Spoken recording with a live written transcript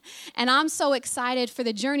And I'm so excited for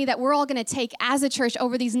the journey that we're all going to take as a church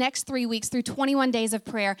over these next 3 weeks through 21 days of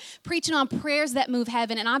prayer, preaching on prayers that move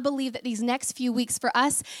heaven. And I believe that these next few weeks for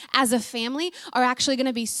us as a family are actually going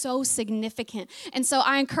to be so significant. And so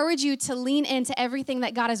I encourage you to lean into everything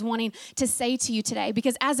that God is wanting to say to you today,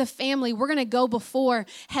 because as a family, we're going to go before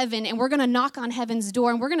heaven and we're going to knock on heaven's door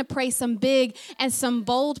and we're going to pray some big and some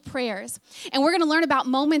bold prayers. And we're going to learn about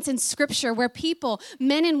moments in Scripture where people,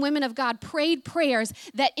 men and women of God, prayed prayers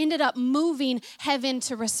that ended up moving heaven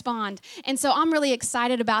to respond. And so I'm really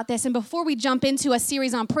excited about this. And before we jump into a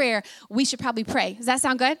series on prayer, we should probably pray. Does that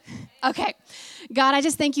sound good? Okay. God, I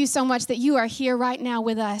just thank you so much that you are here right now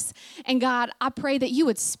with us. And God, I pray that you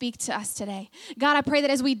would speak to us today. God, I pray that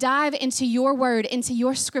as we dive into your word, into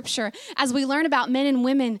your Scripture, as we learn about men and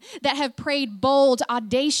women that have prayed bold,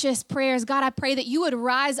 audacious prayers, God, I pray that you would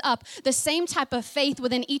rise up the same type of faith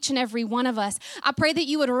within each and every one of us. I pray that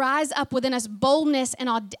you would rise up within us boldness and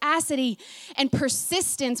audacity and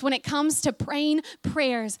persistence when it comes to praying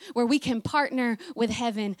prayers where we can partner with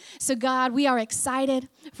heaven. So God, we are excited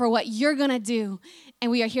for what you're going to do,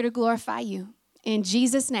 and we are here to glorify you. In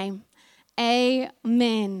Jesus' name,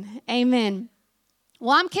 amen. Amen.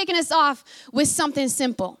 Well, I'm kicking us off with something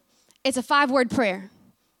simple. It's a 5-word prayer.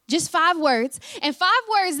 Just 5 words, and 5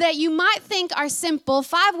 words that you might think are simple,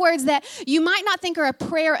 5 words that you might not think are a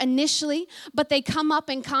prayer initially, but they come up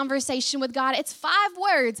in conversation with God. It's 5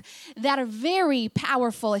 words that are very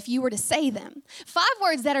powerful if you were to say them. 5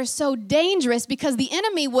 words that are so dangerous because the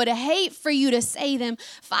enemy would hate for you to say them.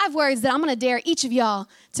 5 words that I'm going to dare each of y'all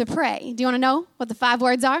to pray. Do you want to know what the 5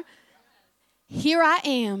 words are? Here I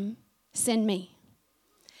am, send me.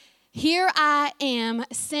 Here I am,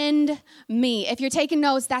 send me. If you're taking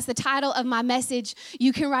notes, that's the title of my message.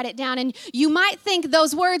 You can write it down. And you might think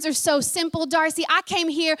those words are so simple, Darcy. I came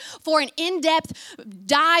here for an in-depth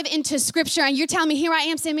dive into Scripture, and you're telling me, here I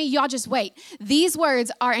am, send me. Y'all just wait. These words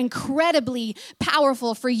are incredibly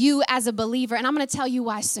powerful for you as a believer, and I'm going to tell you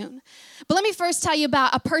why soon. But let me first tell you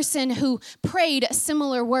about a person who prayed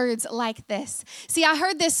similar words like this. See, I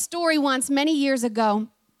heard this story once many years ago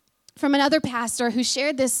from another pastor who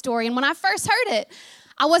shared this story. And when I first heard it,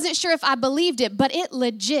 I wasn't sure if I believed it, but it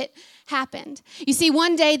legit happened. You see,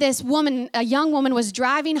 one day this woman, a young woman, was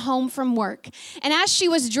driving home from work. And as she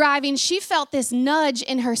was driving, she felt this nudge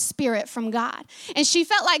in her spirit from God. And she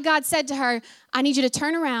felt like God said to her, I need you to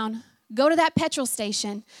turn around, go to that petrol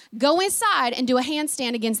station, go inside and do a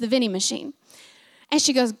handstand against the vending machine. And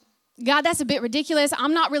she goes, God, that's a bit ridiculous.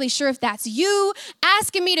 I'm not really sure if that's you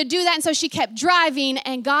asking me to do that. And so she kept driving,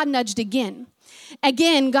 and God nudged again.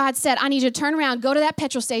 Again, God said, I need you to turn around, go to that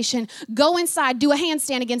petrol station, go inside, do a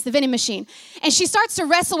handstand against the vending machine. And she starts to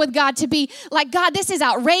wrestle with God to be like, God, this is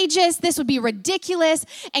outrageous. This would be ridiculous.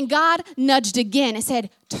 And God nudged again and said,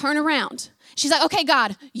 turn around. She's like, okay,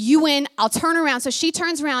 God, you win. I'll turn around. So she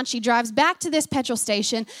turns around. She drives back to this petrol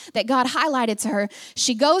station that God highlighted to her.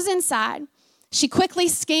 She goes inside. She quickly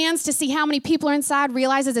scans to see how many people are inside,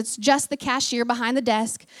 realizes it's just the cashier behind the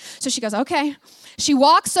desk. So she goes, okay. She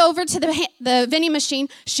walks over to the vending machine.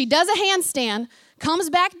 She does a handstand, comes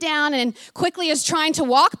back down, and quickly is trying to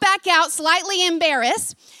walk back out, slightly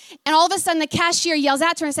embarrassed. And all of a sudden, the cashier yells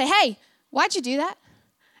at her and says, hey, why'd you do that?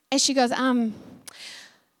 And she goes,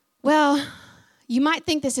 well, you might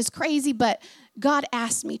think this is crazy, but God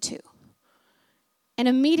asked me to. And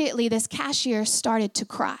immediately, this cashier started to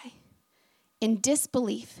cry in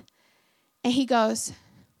disbelief. And he goes,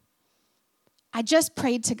 I just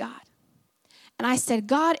prayed to God. And I said,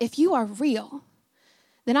 God, if you are real,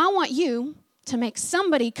 then I want you to make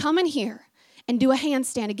somebody come in here and do a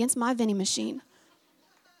handstand against my vending machine.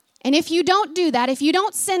 And if you don't do that, if you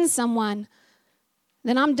don't send someone,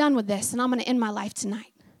 then I'm done with this and I'm going to end my life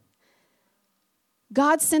tonight.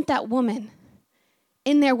 God sent that woman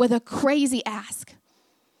in there with a crazy ask,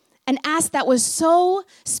 an ask that was so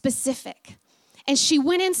specific. And she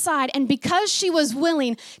went inside, and because she was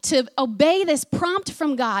willing to obey this prompt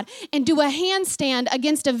from God and do a handstand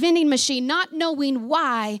against a vending machine, not knowing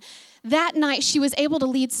why, that night she was able to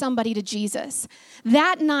lead somebody to Jesus.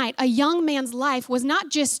 That night, a young man's life was not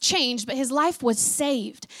just changed, but his life was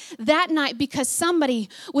saved. That night, because somebody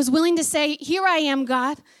was willing to say, here I am,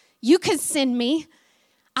 God. You can send me.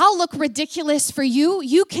 I'll look ridiculous for you.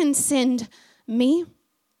 You can send me.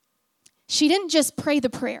 She didn't just pray the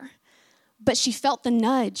prayer, but she felt the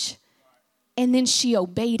nudge, and then she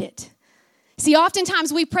obeyed it. See,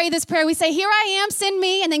 oftentimes we pray this prayer, we say, here I am, send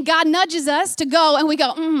me, and then God nudges us to go, and we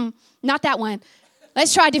go, not that one.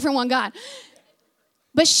 Let's try a different one, God.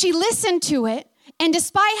 But she listened to it, and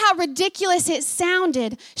despite how ridiculous it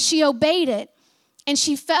sounded, she obeyed it. And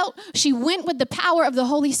she went with the power of the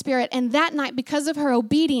Holy Spirit. And that night, because of her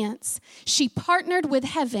obedience, she partnered with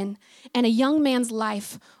heaven and a young man's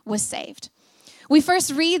life was saved. We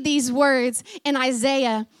first read these words in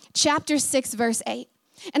Isaiah chapter 6, verse 8.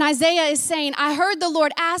 And Isaiah is saying, I heard the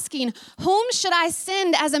Lord asking, whom should I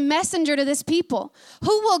send as a messenger to this people?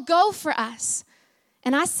 Who will go for us?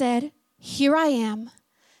 And I said, here I am,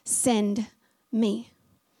 send me.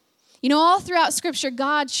 You know, all throughout Scripture,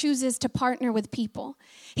 God chooses to partner with people.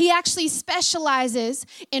 He actually specializes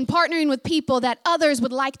in partnering with people that others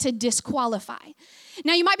would like to disqualify.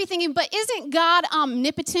 Now, you might be thinking, but isn't God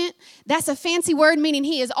omnipotent? That's a fancy word meaning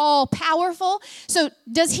he is all powerful. So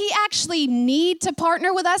does he actually need to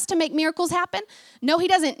partner with us to make miracles happen? No, he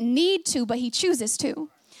doesn't need to, but he chooses to.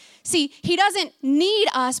 See, he doesn't need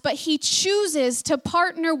us, but he chooses to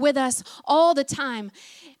partner with us all the time.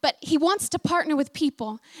 But he wants to partner with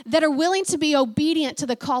people that are willing to be obedient to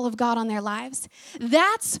the call of God on their lives.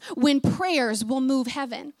 That's when prayers will move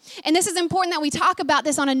heaven. And this is important that we talk about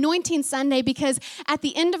this on Anointing Sunday, because at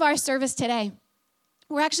the end of our service today,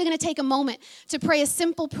 we're actually going to take a moment to pray a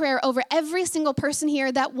simple prayer over every single person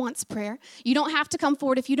here that wants prayer. You don't have to come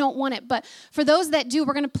forward if you don't want it, but for those that do,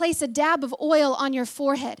 we're going to place a dab of oil on your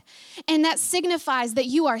forehead, and that signifies that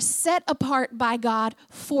you are set apart by God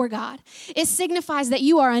for God. It signifies that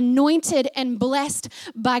you are anointed and blessed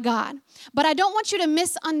by God. But I don't want you to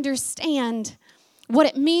misunderstand what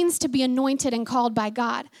it means to be anointed and called by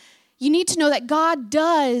God. You need to know that God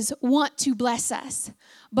does want to bless us.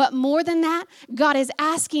 But more than that, God is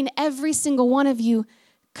asking every single one of you,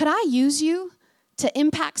 could I use you to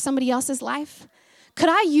impact somebody else's life? Could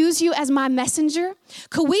I use you as my messenger?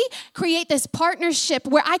 Could we create this partnership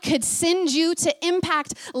where I could send you to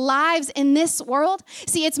impact lives in this world?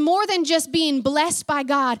 See, it's more than just being blessed by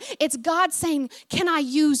God. It's God saying, can I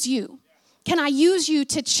use you? Can I use you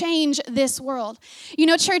to change this world? You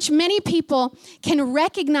know, church, many people can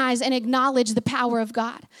recognize and acknowledge the power of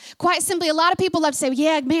God. Quite simply, a lot of people love to say,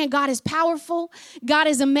 yeah, man, God is powerful. God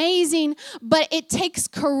is amazing. But it takes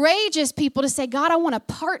courageous people to say, God, I want to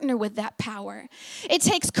partner with that power. It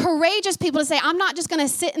takes courageous people to say, I'm not just going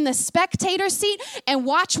to sit in the spectator seat and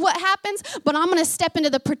watch what happens, but I'm going to step into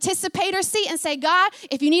the participator seat and say, God,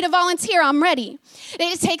 if you need a volunteer, I'm ready.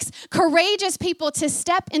 It takes courageous people to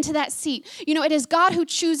step into that seat. You know, it is God who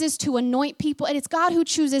chooses to anoint people. It is God who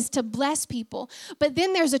chooses to bless people. But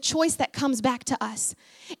then there's a choice that comes back to us.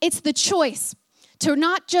 It's the choice to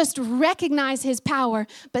not just recognize his power,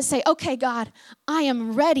 but say, okay, God, I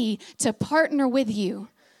am ready to partner with you.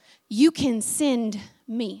 You can send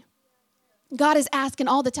me. God is asking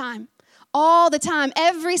all the time,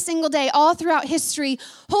 every single day, all throughout history,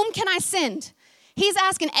 whom can I send? He's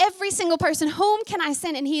asking every single person, whom can I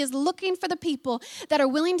send? And he is looking for the people that are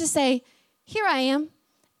willing to say, here I am.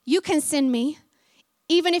 You can send me.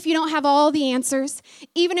 Even if you don't have all the answers,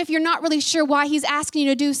 even if you're not really sure why he's asking you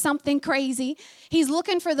to do something crazy, he's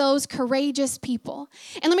looking for those courageous people.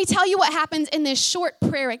 And let me tell you what happens in this short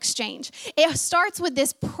prayer exchange. It starts with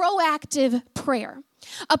this proactive prayer.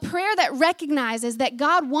 A prayer that recognizes that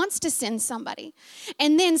God wants to send somebody.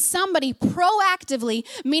 And then somebody proactively,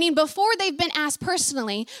 meaning before they've been asked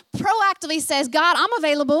personally, proactively says, God, I'm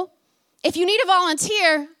available. If you need a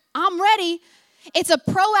volunteer, I'm ready. It's a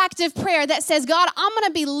proactive prayer that says, God, I'm going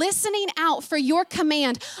to be listening out for your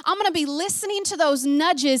command. I'm going to be listening to those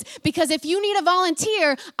nudges, because if you need a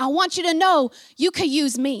volunteer, I want you to know you could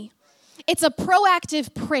use me. It's a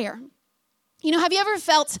proactive prayer. You know, have you ever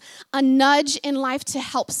felt a nudge in life to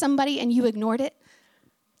help somebody and you ignored it?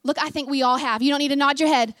 Look, I think we all have. You don't need to nod your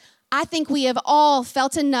head. I think we have all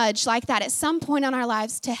felt a nudge like that at some point in our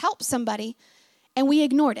lives to help somebody, and we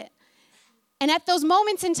ignored it. And at those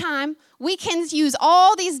moments in time, we can use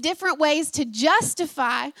all these different ways to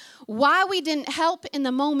justify why we didn't help in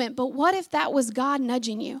the moment. But what if that was God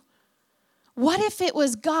nudging you? What if it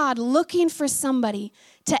was God looking for somebody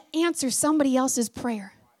to answer somebody else's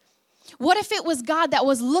prayer? What if it was God that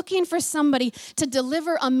was looking for somebody to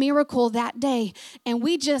deliver a miracle that day, and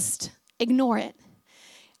we just ignore it?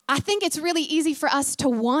 I think it's really easy for us to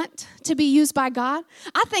want to be used by God.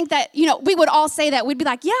 I think that, you know, we would all say that. We'd be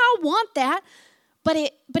like, yeah, I want that. But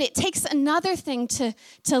it takes another thing to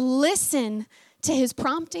listen to his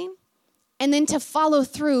prompting and then to follow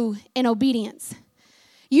through in obedience.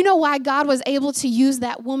 You know why God was able to use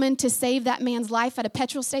that woman to save that man's life at a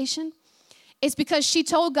petrol station? It's because she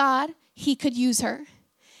told God he could use her.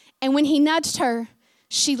 And when he nudged her,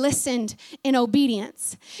 she listened in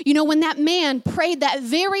obedience. You know, when that man prayed that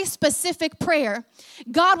very specific prayer,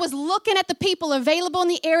 God was looking at the people available in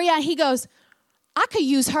the area, and he goes, I could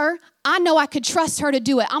use her. I know I could trust her to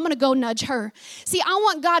do it. I'm going to go nudge her. See, I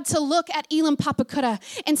want God to look at Elam Papakura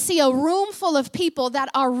and see a room full of people that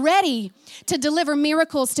are ready to deliver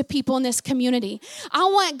miracles to people in this community. I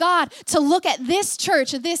want God to look at this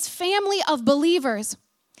church, this family of believers,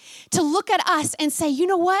 to look at us and say, you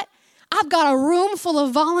know what? I've got a room full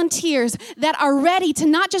of volunteers that are ready to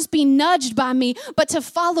not just be nudged by me, but to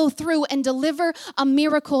follow through and deliver a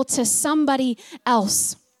miracle to somebody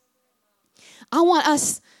else. I want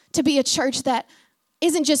us to be a church that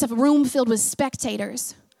isn't just a room filled with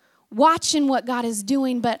spectators watching what God is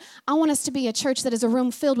doing, but I want us to be a church that is a room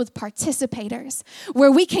filled with participators, where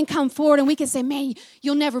we can come forward and we can say, man,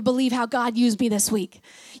 you'll never believe how God used me this week.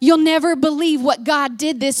 You'll never believe what God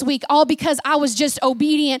did this week, all because I was just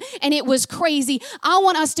obedient and it was crazy. I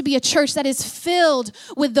want us to be a church that is filled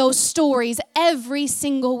with those stories every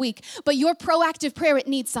single week. But your proactive prayer, it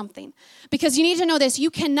needs something, because you need to know this: you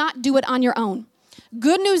cannot do it on your own.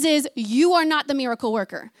 Good news is you are not the miracle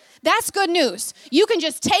worker. That's good news. You can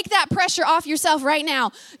just take that pressure off yourself right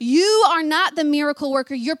now. You are not the miracle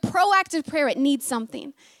worker. Your proactive prayer, it needs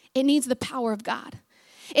something. It needs the power of God.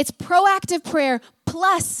 It's proactive prayer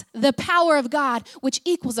plus the power of God, which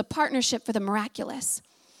equals a partnership for the miraculous.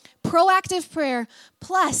 Proactive prayer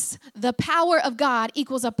plus the power of God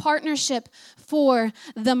equals a partnership for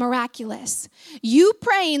the miraculous. You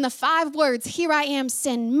praying the 5 words, "Here I am,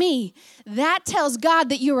 send me," that tells God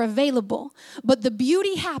that you're available. But the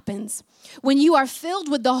beauty happens when you are filled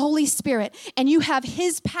with the Holy Spirit and you have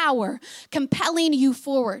His power compelling you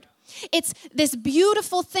forward. It's this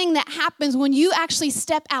beautiful thing that happens when you actually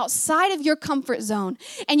step outside of your comfort zone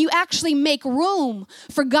and you actually make room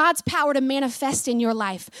for God's power to manifest in your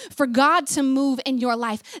life, for God to move in your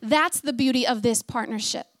life. That's the beauty of this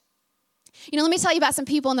partnership. You know, let me tell you about some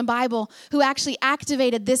people in the Bible who actually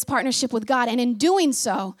activated this partnership with God, and in doing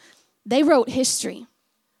so, they wrote history.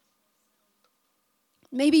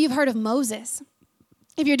 Maybe you've heard of Moses.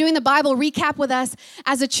 If you're doing the Bible recap with us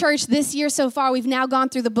as a church this year so far, we've now gone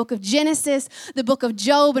through the book of Genesis, the book of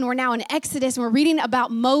Job, and we're now in Exodus, and we're reading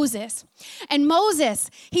about Moses. And Moses,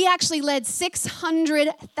 he actually led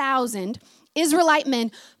 600,000 Israelite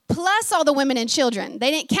men, plus all the women and children.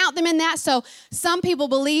 They didn't count them in that, so some people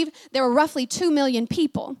believe there were roughly 2 million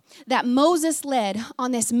people that Moses led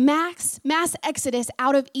on this mass exodus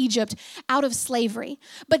out of Egypt, out of slavery.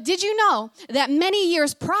 But did you know that many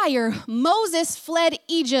years prior, Moses fled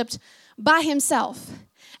Egypt by himself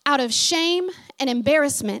out of shame and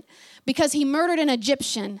embarrassment because he murdered an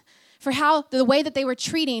Egyptian for the way that they were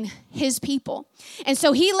treating his people. And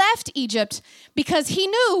so he left Egypt because he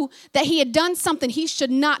knew that he had done something he should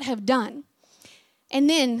not have done. And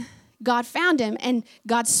then God found him and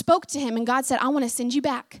God spoke to him and God said, I want to send you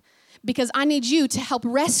back because I need you to help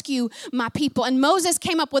rescue my people. And Moses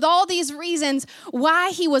came up with all these reasons why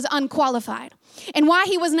he was unqualified and why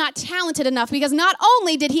he was not talented enough, because not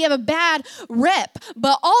only did he have a bad rep,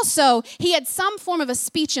 but also he had some form of a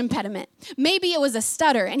speech impediment. Maybe it was a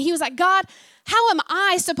stutter. And he was like, God, how am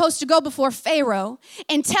I supposed to go before Pharaoh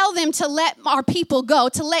and tell them to let our people go,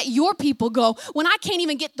 to let your people go, when I can't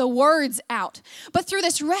even get the words out? But through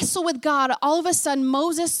this wrestle with God, all of a sudden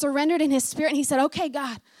Moses surrendered in his spirit and he said, okay,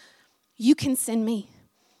 God, you can send me.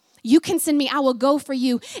 You can send me. I will go for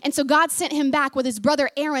you. And so God sent him back with his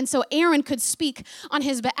brother Aaron so Aaron could speak on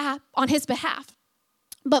his behalf.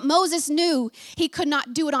 But Moses knew he could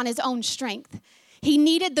not do it on his own strength. He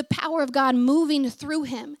needed the power of God moving through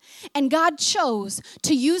him. And God chose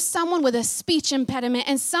to use someone with a speech impediment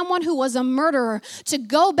and someone who was a murderer to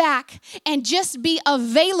go back and just be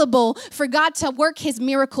available for God to work his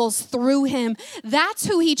miracles through him. That's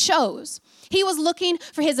who he chose. He was looking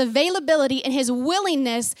for his availability and his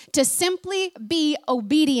willingness to simply be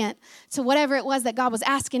obedient to whatever it was that God was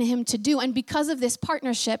asking him to do. And because of this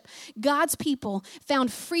partnership, God's people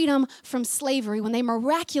found freedom from slavery when they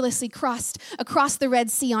miraculously crossed across the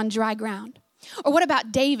Red Sea on dry ground. Or what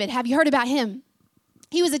about David? Have you heard about him?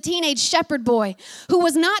 He was a teenage shepherd boy who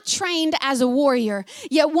was not trained as a warrior.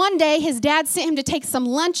 Yet one day his dad sent him to take some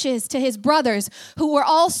lunches to his brothers who were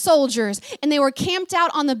all soldiers. And they were camped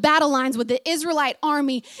out on the battle lines with the Israelite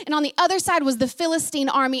army. And on the other side was the Philistine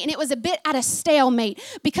army. And it was a bit at a stalemate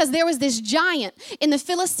because there was this giant in the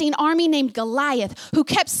Philistine army named Goliath who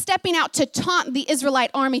kept stepping out to taunt the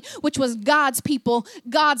Israelite army, which was God's people,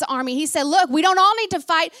 God's army. He said, look, we don't all need to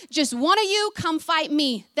fight. Just one of you come fight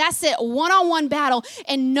me. That's it, one-on-one battle.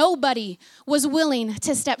 and nobody was willing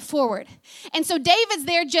to step forward. And so David's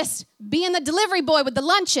there just being the delivery boy with the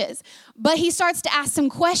lunches, but he starts to ask some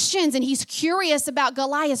questions, and he's curious about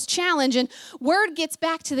Goliath's challenge, and word gets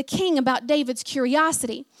back to the king about David's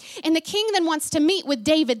curiosity. And the king then wants to meet with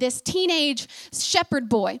David, this teenage shepherd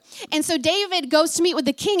boy. And so David goes to meet with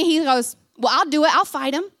the king, and he goes, well, I'll do it. I'll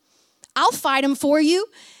fight him. I'll fight him for you.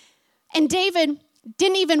 And David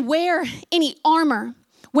didn't even wear any armor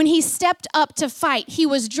when he stepped up to fight. He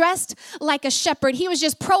was dressed like a shepherd. He was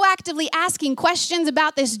just proactively asking questions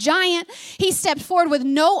about this giant. He stepped forward with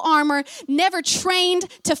no armor, never trained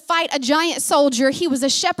to fight a giant soldier. He was a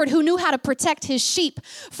shepherd who knew how to protect his sheep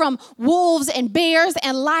from wolves and bears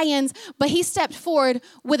and lions, but he stepped forward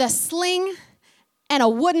with a sling and a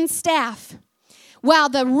wooden staff. While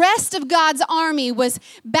the rest of God's army was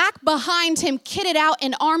back behind him, kitted out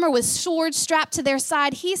in armor with swords strapped to their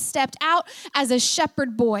side, he stepped out as a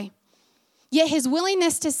shepherd boy. Yet his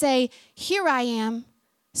willingness to say, here I am,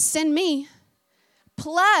 send me,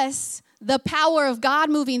 plus the power of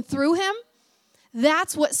God moving through him,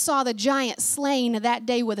 that's what saw the giant slain that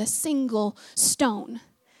day with a single stone.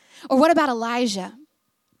 Or what about Elijah?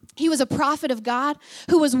 He was a prophet of God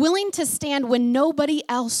who was willing to stand when nobody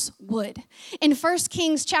else would. In 1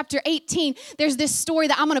 Kings chapter 18, there's this story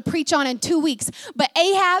that I'm going to preach on in 2 weeks. But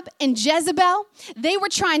Ahab and Jezebel, they were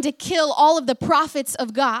trying to kill all of the prophets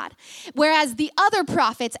of God. Whereas the other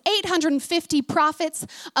prophets, 850 prophets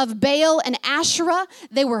of Baal and Asherah,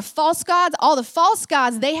 they were false gods. All the false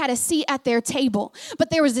gods, they had a seat at their table. But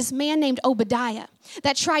there was this man named Obadiah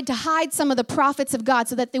that tried to hide some of the prophets of God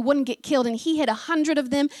so that they wouldn't get killed. And he hid 100 of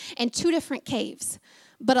them in 2 different caves.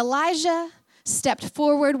 But Elijah stepped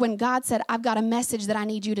forward when God said, I've got a message that I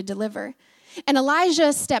need you to deliver. And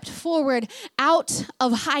Elijah stepped forward out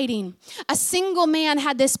of hiding. A single man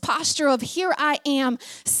had this posture of, here I am,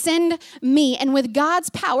 send me. And with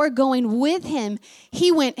God's power going with him,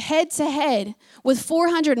 he went head to head with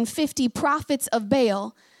 450 prophets of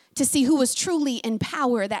Baal to see who was truly in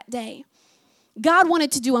power that day. God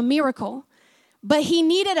wanted to do a miracle, but he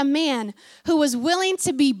needed a man who was willing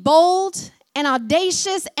to be bold and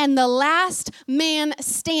audacious and the last man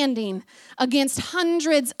standing against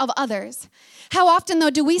hundreds of others. How often, though,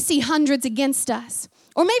 do we see hundreds against us?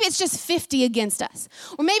 Or maybe it's just 50 against us.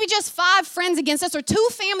 Or maybe just 5 friends against us or 2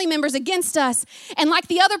 family members against us. And like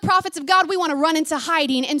the other prophets of God, we want to run into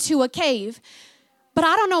hiding into a cave. But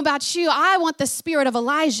I don't know about you. I want the spirit of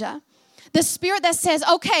Elijah. The spirit that says,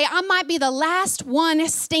 okay, I might be the last one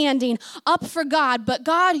standing up for God, but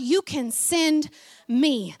God, you can send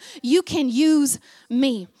me. You can use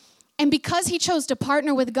me. And because he chose to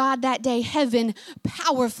partner with God that day, heaven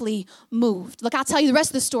powerfully moved. Look, I'll tell you the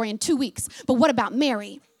rest of the story in 2 weeks. But what about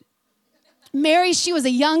Mary? Mary, she was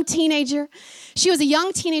a young teenager. She was a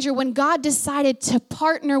young teenager when God decided to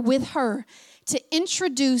partner with her to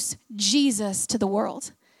introduce Jesus to the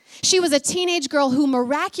world. She was a teenage girl who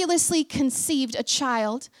miraculously conceived a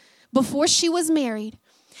child before she was married,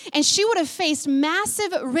 and she would have faced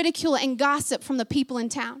massive ridicule and gossip from the people in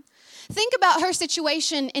town. Think about her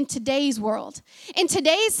situation in today's world. In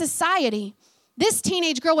today's society, this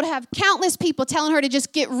teenage girl would have countless people telling her to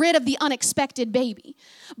just get rid of the unexpected baby.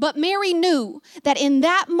 But Mary knew that in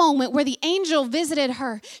that moment where the angel visited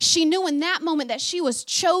her, she knew in that moment that she was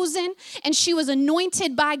chosen and she was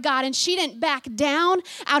anointed by God, and she didn't back down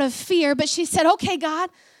out of fear, but she said, okay, God,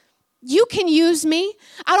 you can use me.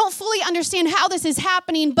 I don't fully understand how this is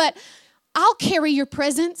happening, but I'll carry your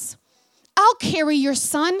presence. I'll carry your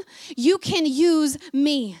son. You can use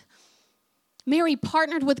me. Mary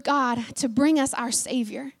partnered with God to bring us our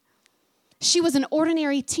Savior. She was an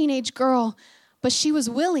ordinary teenage girl, but she was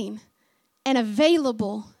willing and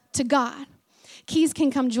available to God. Keys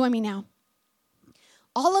can come join me now.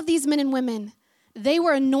 All of these men and women, they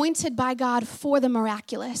were anointed by God for the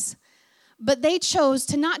miraculous, but they chose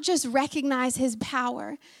to not just recognize his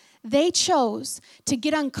power, they chose to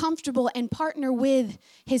get uncomfortable and partner with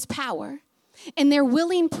his power. And their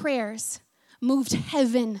willing prayers moved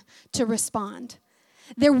heaven to respond.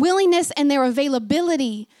 Their willingness and their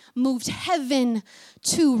availability moved heaven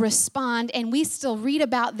to respond, and we still read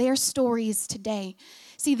about their stories today.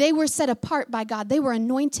 See, they were set apart by God. They were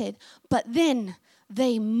anointed, but then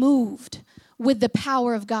they moved with the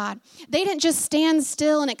power of God. They didn't just stand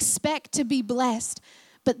still and expect to be blessed,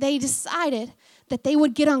 but they decided that they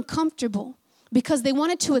would get uncomfortable because they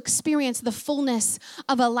wanted to experience the fullness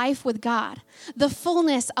of a life with God, the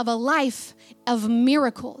fullness of a life of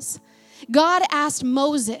miracles. God asked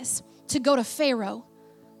Moses to go to Pharaoh,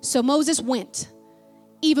 so Moses went,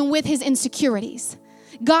 even with his insecurities.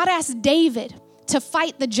 God asked David to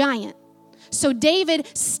fight the giant, So David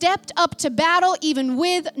stepped up to battle even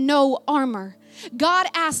with no armor. God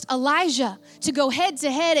asked Elijah to go head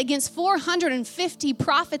to head against 450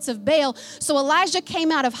 prophets of Baal. So Elijah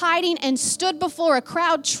came out of hiding and stood before a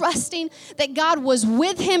crowd, trusting that God was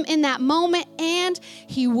with him in that moment, and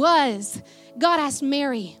he was. God asked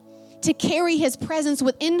Mary to carry his presence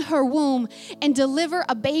within her womb and deliver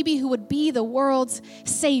a baby who would be the world's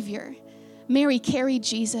Savior. Mary carried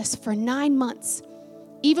Jesus for 9 months,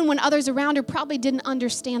 even when others around her probably didn't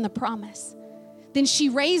understand the promise. Then she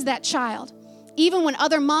raised that child, even when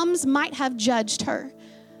other moms might have judged her.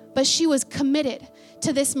 But she was committed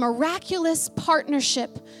to this miraculous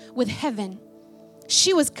partnership with heaven.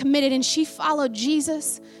 She was committed, and she followed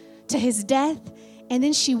Jesus to his death, and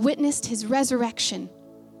then she witnessed his resurrection.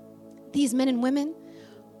 These men and women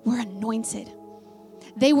were anointed.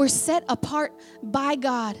 They were set apart by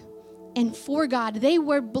God and for God. They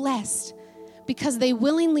were blessed because they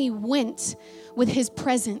willingly went with his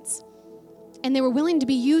presence, and they were willing to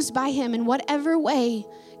be used by him in whatever way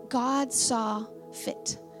God saw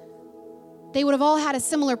fit. They would have all had a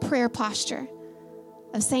similar prayer posture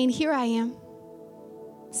of saying, "Here I am,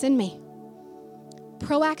 send me."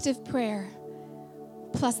 Proactive prayer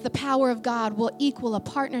plus the power of God will equal a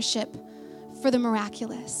partnership for the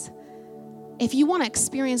miraculous. If you want to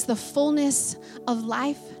experience the fullness of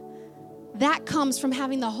life, that comes from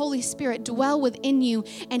having the Holy Spirit dwell within you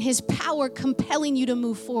and his power compelling you to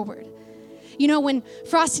move forward. You know, when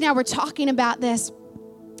Frosty and I were talking about this,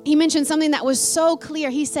 he mentioned something that was so clear.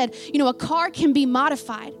 He said, a car can be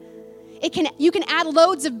modified. You can add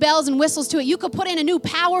loads of bells and whistles to it. You could put in a new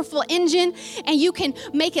powerful engine and you can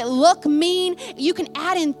make it look mean. You can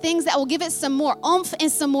add in things that will give it some more oomph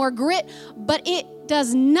and some more grit, but it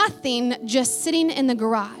does nothing just sitting in the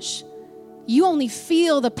garage. You only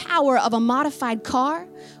feel the power of a modified car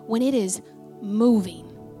when it is moving.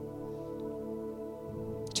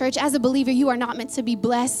 Church, as a believer, you are not meant to be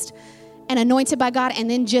blessed and anointed by God and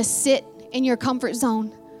then just sit in your comfort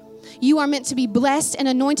zone. You are meant to be blessed and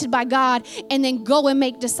anointed by God and then go and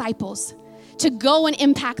make disciples, to go and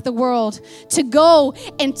impact the world, to go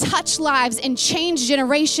and touch lives and change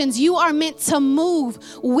generations. You are meant to move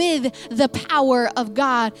with the power of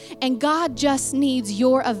God, and God just needs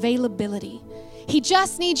your availability. He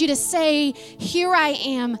just needs you to say, "Here I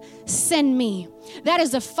am, send me." That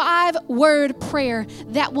is a 5-word prayer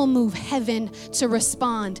that will move heaven to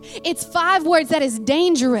respond. It's 5 words that is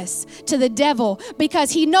dangerous to the devil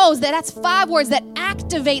because he knows that that's 5 words that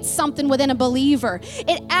activate something within a believer.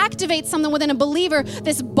 It activates something within a believer.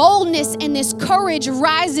 This boldness and this courage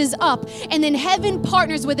rises up, and then heaven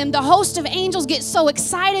partners with him. The host of angels get so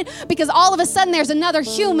excited because all of a sudden there's another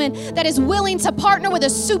human that is willing to partner with a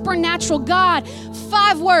supernatural God.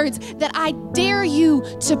 5 words that I dare you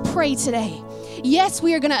to pray today. Yes,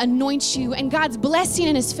 we are going to anoint you, and God's blessing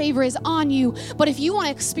and his favor is on you. But if you want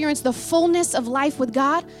to experience the fullness of life with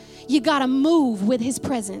God, you got to move with his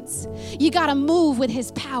presence. You got to move with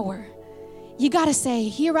his power. You got to say,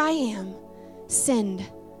 "Here I am, send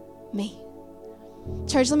me."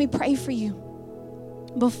 Church, let me pray for you.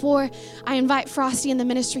 Before I invite Frosty and the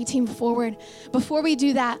ministry team forward, before we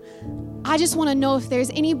do that, I just want to know if there's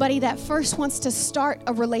anybody that first wants to start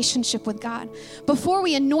a relationship with God. Before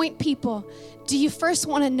we anoint people, do you first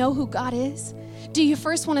want to know who God is? Do you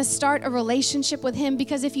first want to start a relationship with him?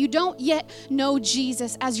 Because if you don't yet know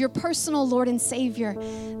Jesus as your personal Lord and Savior,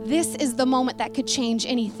 this is the moment that could change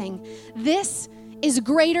anything. This is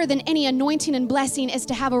greater than any anointing and blessing, is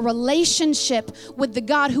to have a relationship with the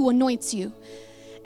God who anoints you.